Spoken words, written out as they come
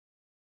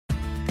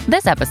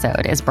This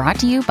episode is brought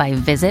to you by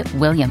Visit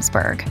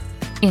Williamsburg.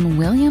 In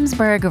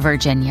Williamsburg,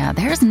 Virginia,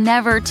 there's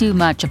never too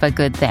much of a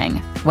good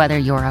thing. Whether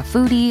you're a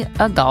foodie,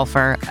 a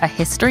golfer, a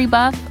history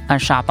buff, a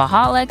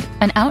shopaholic,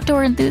 an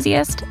outdoor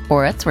enthusiast,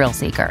 or a thrill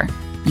seeker,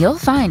 you'll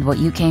find what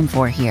you came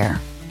for here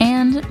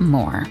and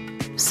more.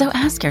 So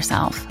ask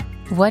yourself,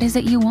 what is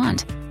it you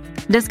want?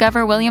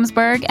 Discover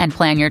Williamsburg and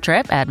plan your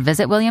trip at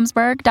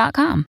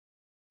visitwilliamsburg.com.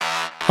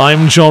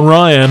 I'm John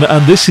Ryan,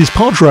 and this is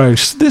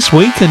Podroast. This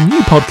week, a new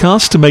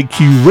podcast to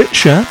make you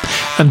richer.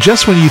 And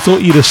just when you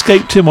thought you'd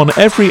escaped him on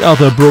every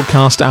other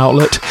broadcast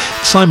outlet,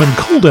 Simon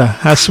Calder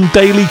has some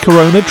daily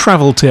Corona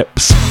travel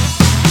tips.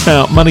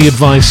 Now, money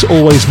advice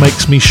always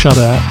makes me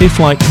shudder. If,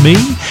 like me,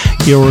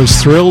 you're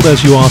as thrilled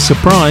as you are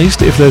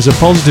surprised if there's a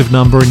positive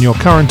number in your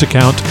current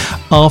account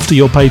after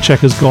your paycheck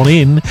has gone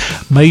in,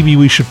 maybe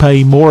we should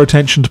pay more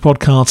attention to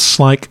podcasts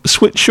like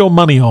Switch Your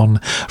Money On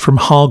from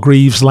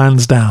Hargreaves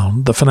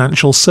Lansdown, the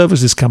financial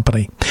services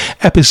company.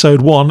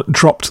 Episode 1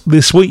 dropped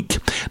this week.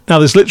 Now,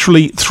 there's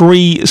literally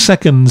 3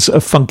 seconds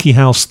of funky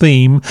house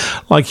theme,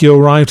 like you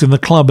arrived in the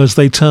club as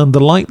they turned the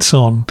lights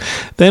on.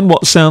 Then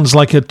what sounds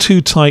like a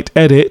too tight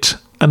edit,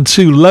 and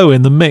too low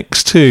in the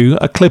mix too,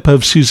 a clip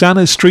of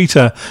Susanna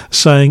Streeter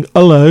saying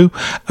hello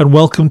and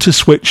welcome to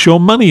Switch Your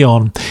Money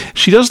On.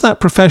 She does that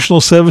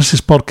professional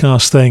services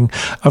podcast thing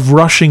of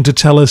rushing to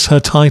tell us her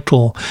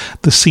title,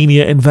 the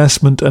Senior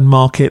Investment and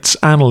Markets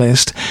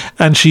Analyst,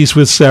 and she's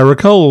with Sarah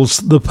Coles,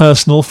 the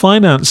Personal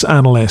Finance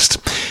Analyst.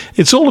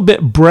 It's all a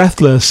bit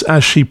breathless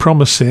as she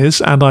promises,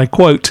 and I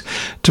quote,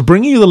 to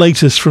bring you the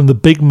latest from the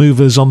big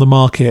movers on the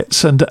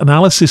markets and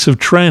analysis of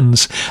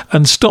trends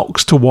and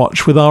stocks to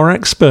watch with our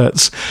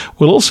experts.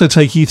 We'll also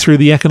take you through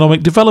the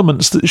economic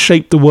developments that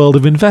shape the world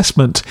of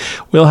investment.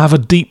 We'll have a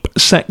deep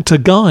sector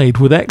guide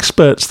with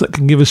experts that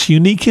can give us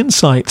unique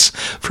insights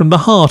from the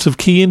heart of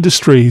key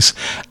industries.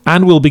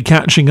 And we'll be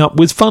catching up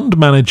with fund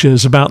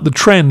managers about the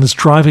trends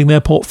driving their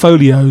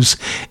portfolios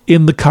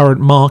in the current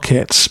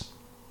markets.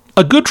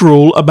 A good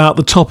rule about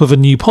the top of a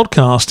new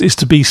podcast is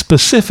to be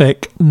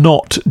specific,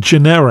 not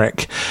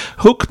generic.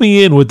 Hook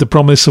me in with the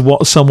promise of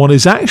what someone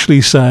is actually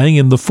saying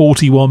in the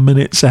 41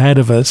 minutes ahead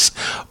of us,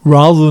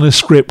 rather than a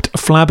script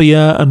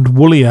flabbier and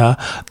woollier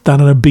than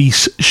an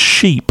obese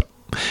sheep.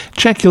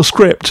 Check your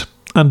script.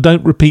 And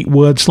don't repeat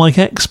words like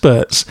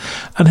experts.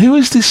 And who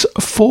is this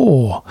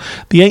for?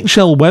 The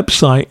HL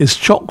website is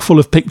chock full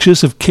of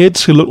pictures of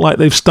kids who look like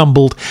they've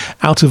stumbled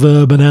out of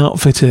Urban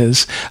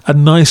Outfitters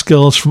and nice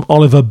girls from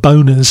Oliver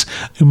Boners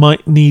who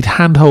might need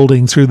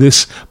hand-holding through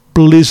this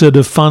blizzard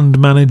of fund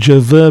manager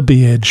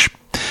verbiage.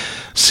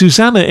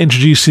 Susanna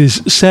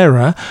introduces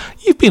Sarah.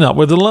 You've been up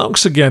with the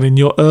larks again in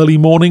your early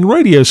morning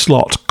radio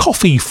slot.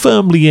 Coffee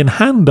firmly in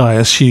hand, I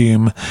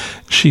assume,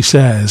 she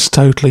says,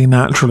 totally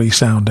naturally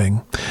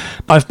sounding.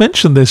 I've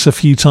mentioned this a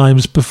few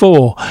times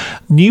before.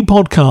 New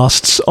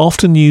podcasts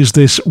often use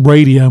this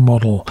radio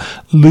model.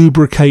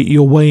 Lubricate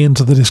your way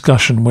into the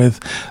discussion with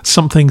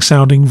something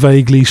sounding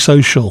vaguely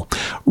social.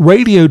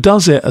 Radio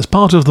does it as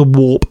part of the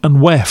warp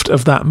and weft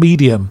of that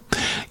medium.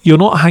 You're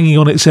not hanging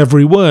on its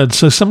every word,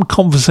 so some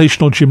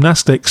conversational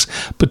gymnastics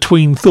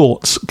between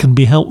thoughts can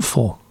be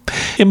helpful.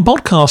 In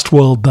podcast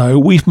world, though,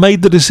 we've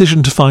made the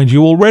decision to find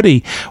you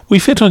already. We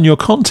fit on your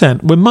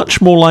content. We're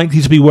much more likely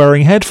to be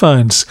wearing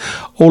headphones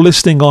or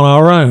listening on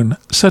our own,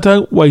 so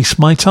don't waste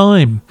my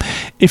time.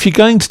 If you're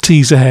going to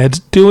tease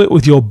ahead, do it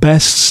with your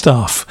best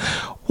stuff.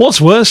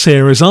 What's worse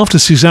here is after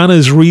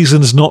Susanna's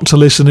reasons not to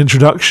listen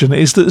introduction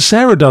is that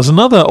Sarah does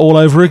another all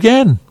over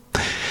again.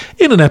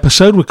 In an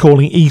episode we're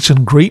calling Eat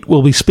and Greet,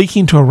 we'll be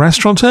speaking to a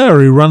restaurateur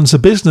who runs a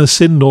business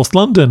in North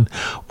London.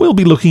 We'll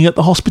be looking at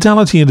the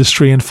hospitality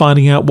industry and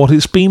finding out what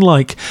it's been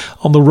like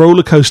on the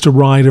roller coaster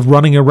ride of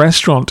running a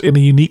restaurant in a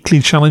uniquely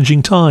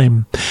challenging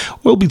time.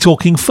 We'll be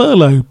talking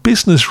furlough,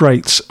 business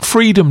rates,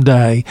 Freedom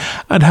Day,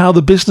 and how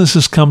the business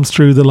has come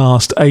through the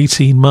last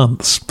 18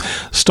 months.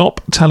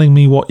 Stop telling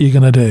me what you're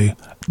going to do.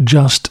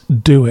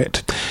 Just do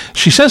it.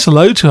 She says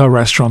hello to her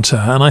restaurateur,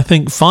 and I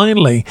think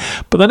finally,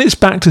 but then it's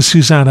back to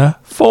Susanna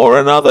for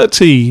another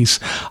tease.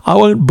 I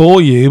won't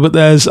bore you, but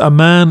there's a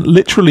man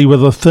literally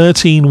with a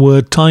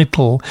 13-word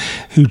title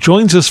who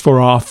joins us for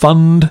our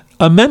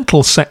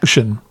fundamental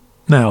section.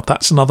 Now,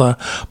 that's another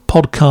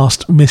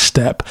podcast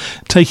misstep,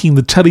 taking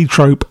the telly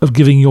trope of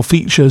giving your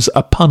features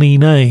a punny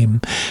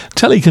name.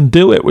 Telly can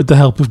do it with the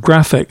help of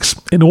graphics.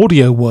 In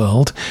audio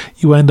world,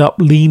 you end up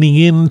leaning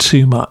in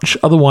too much,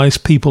 otherwise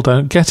people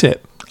don't get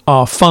it.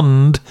 Our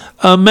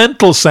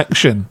fundamental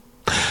section.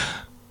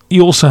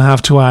 You also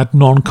have to add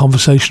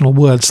non-conversational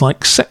words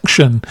like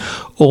section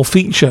or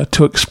feature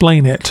to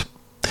explain it.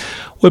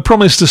 We're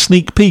promised a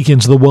sneak peek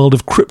into the world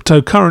of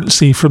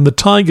cryptocurrency, from the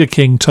Tiger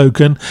King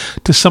token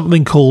to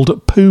something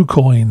called poo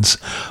coins.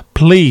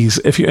 Please,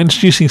 if you're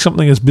introducing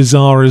something as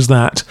bizarre as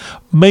that,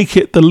 make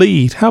it the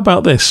lead. How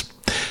about this?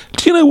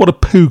 Do you know what a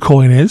poo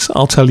coin is?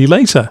 I'll tell you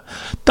later.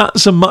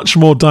 That's a much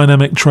more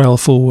dynamic trail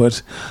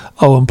forward.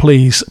 Oh, and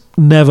please,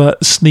 never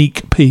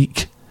sneak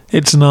peek.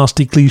 It's a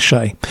nasty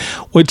cliche.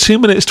 We're 2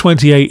 minutes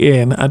 28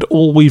 in, and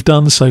all we've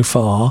done so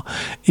far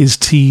is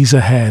tease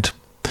ahead.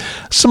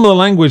 Some of the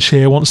language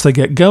here, once they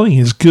get going,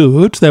 is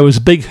good. There was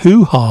a big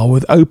hoo-ha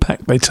with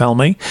OPEC, they tell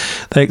me.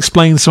 They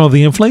explain some of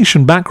the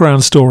inflation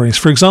background stories.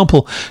 For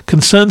example,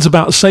 concerns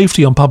about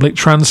safety on public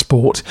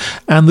transport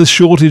and the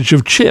shortage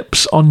of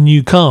chips on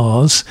new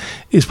cars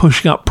is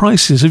pushing up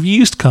prices of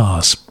used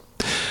cars.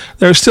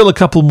 There are still a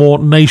couple more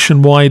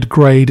nationwide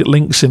grade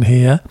links in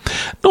here.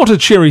 Not a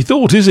cheery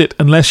thought, is it,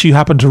 unless you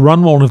happen to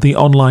run one of the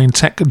online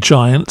tech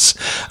giants,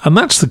 and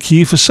that's the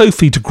cue for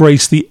Sophie to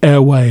grace the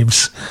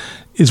airwaves,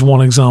 is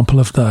one example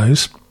of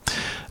those.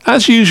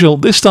 As usual,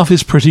 this stuff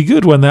is pretty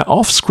good when they're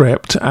off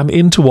script and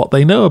into what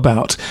they know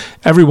about.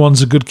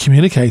 Everyone's a good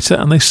communicator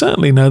and they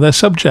certainly know their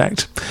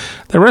subject.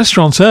 The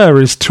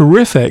restaurateur is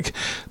terrific,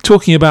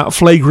 talking about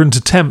flagrant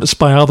attempts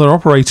by other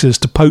operators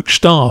to poach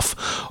staff,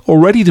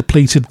 already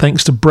depleted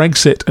thanks to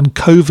Brexit and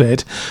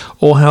COVID,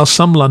 or how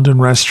some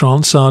London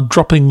restaurants are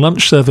dropping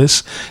lunch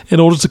service in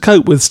order to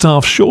cope with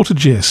staff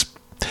shortages.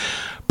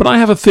 But I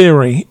have a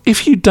theory.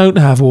 If you don't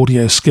have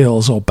audio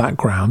skills or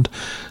background,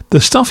 the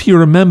stuff you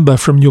remember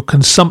from your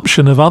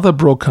consumption of other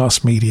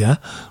broadcast media,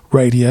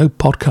 radio,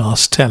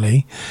 podcast,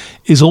 telly,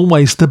 is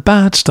always the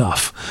bad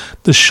stuff.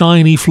 The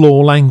shiny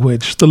floor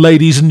language, the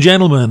ladies and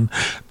gentlemen,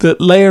 the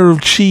layer of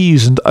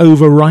cheese and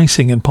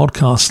overwriting in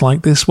podcasts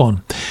like this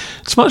one.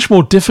 It's much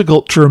more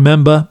difficult to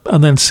remember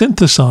and then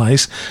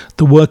synthesize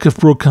the work of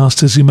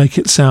broadcasters who make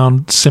it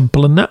sound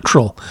simple and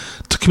natural,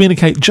 to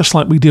communicate just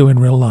like we do in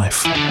real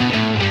life.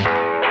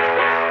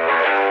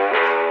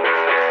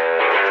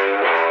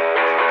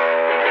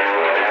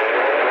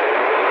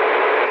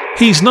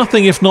 He's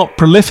nothing if not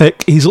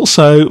prolific, he's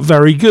also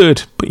very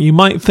good, but you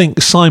might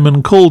think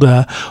Simon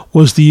Calder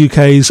was the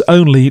UK's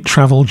only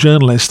travel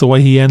journalist, the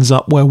way he ends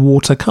up where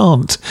water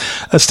can't.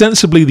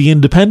 Ostensibly the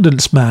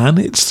Independent's man,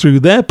 it's through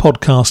their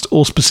podcast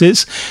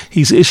auspices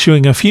he's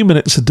issuing a few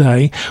minutes a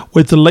day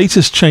with the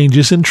latest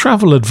changes in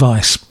travel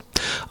advice.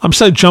 I'm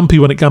so jumpy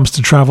when it comes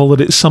to travel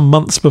that it's some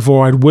months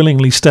before I'd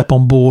willingly step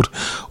on board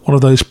one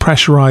of those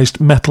pressurised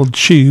metal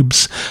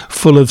tubes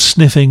full of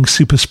sniffing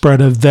super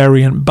spreader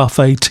variant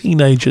buffet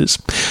teenagers.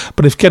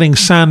 But if getting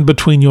sand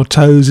between your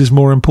toes is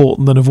more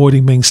important than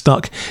avoiding being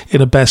stuck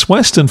in a Best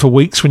Western for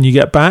weeks when you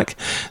get back,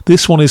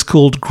 this one is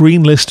called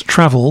Green List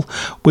Travel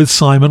with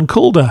Simon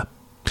Calder.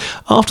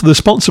 After the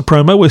sponsor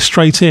promo, we're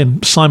straight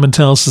in. Simon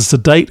tells us the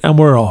date and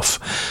we're off.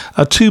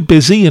 A too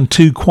busy and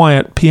too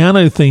quiet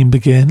piano theme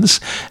begins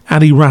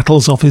and he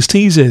rattles off his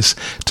teasers.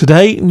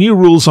 Today, new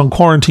rules on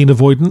quarantine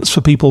avoidance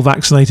for people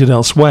vaccinated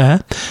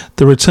elsewhere,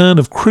 the return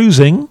of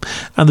cruising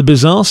and the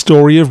bizarre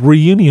story of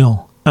Reunion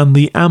and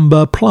the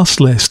Amber Plus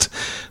list.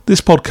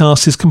 This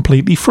podcast is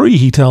completely free,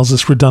 he tells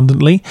us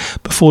redundantly,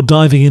 before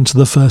diving into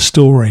the first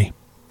story.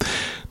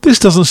 This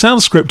doesn't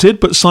sound scripted,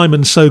 but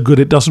Simon's so good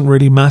it doesn't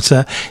really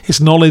matter. His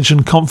knowledge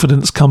and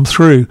confidence come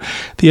through.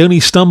 The only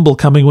stumble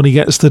coming when he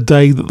gets the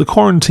day that the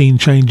quarantine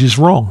change is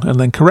wrong and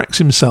then corrects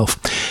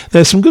himself.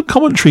 There's some good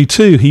commentary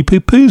too. He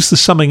poo-poos the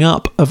summing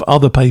up of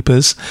other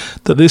papers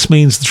that this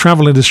means the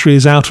travel industry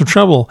is out of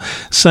trouble,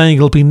 saying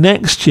it'll be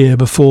next year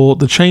before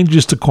the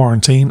changes to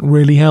quarantine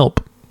really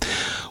help.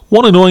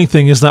 One annoying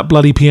thing is that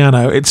bloody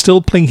piano. It's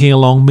still plinking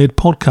along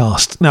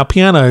mid-podcast. Now,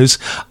 pianos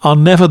are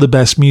never the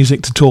best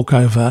music to talk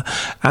over,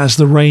 as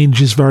the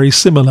range is very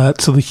similar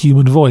to the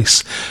human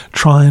voice.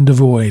 Try and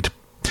avoid.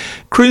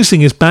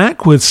 Cruising is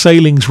back, with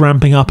sailings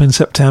ramping up in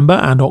September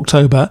and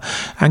October,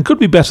 and could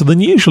be better than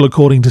usual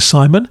according to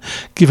Simon,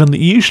 given that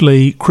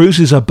usually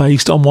cruises are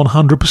based on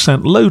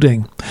 100%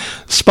 loading.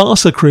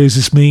 Sparser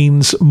cruises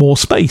means more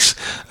space,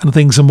 and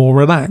things are more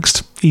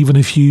relaxed, even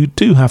if you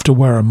do have to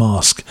wear a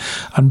mask,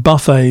 and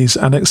buffets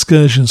and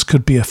excursions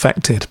could be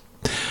affected.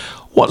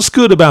 What's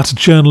good about a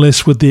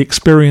journalist with the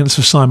experience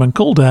of Simon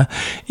Calder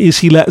is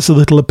he lets a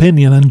little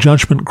opinion and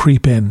judgment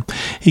creep in.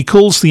 He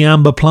calls the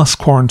Amber Plus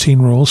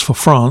quarantine rules for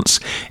France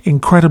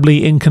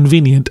incredibly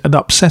inconvenient and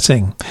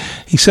upsetting.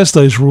 He says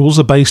those rules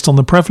are based on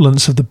the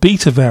prevalence of the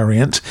Beta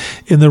variant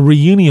in the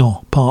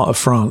Réunion part of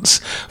France,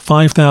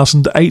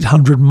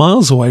 5,800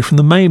 miles away from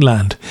the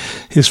mainland.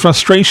 His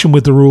frustration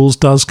with the rules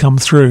does come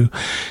through.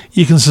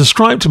 You can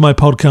subscribe to my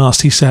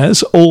podcast, he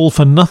says, all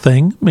for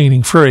nothing,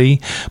 meaning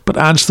free, but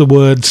adds the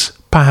words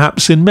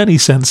perhaps in many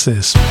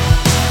senses.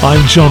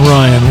 I'm John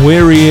Ryan,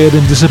 weary-eared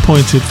and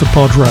disappointed for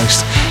Pod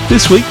Roast.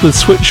 This week with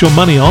Switch Your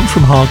Money On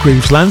from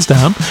Hargreaves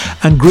Lansdown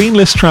and Green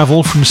List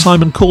Travel from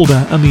Simon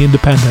Calder and The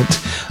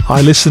Independent.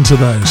 I listen to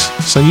those,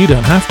 so you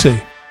don't have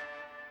to.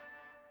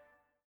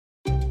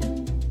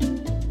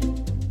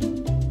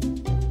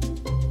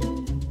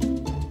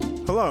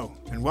 Hello,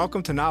 and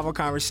welcome to Novel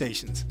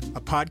Conversations,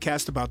 a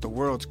podcast about the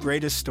world's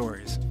greatest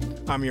stories.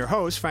 I'm your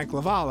host, Frank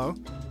Lavallo,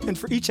 and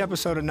for each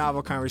episode of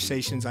Novel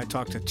Conversations, I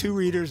talk to two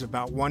readers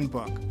about one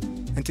book.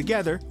 And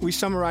together, we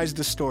summarize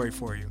the story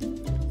for you.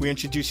 We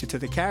introduce you to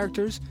the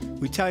characters,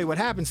 we tell you what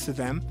happens to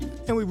them,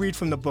 and we read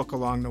from the book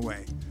along the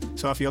way.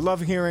 So if you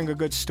love hearing a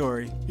good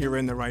story, you're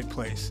in the right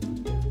place.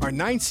 Our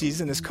 9th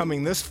season is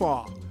coming this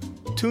fall.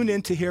 Tune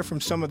in to hear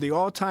from some of the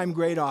all-time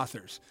great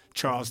authors,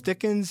 Charles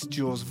Dickens,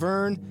 Jules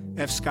Verne,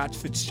 F. Scott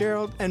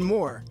Fitzgerald, and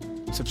more.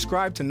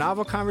 Subscribe to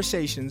Novel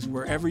Conversations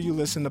wherever you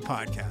listen to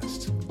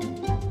podcasts.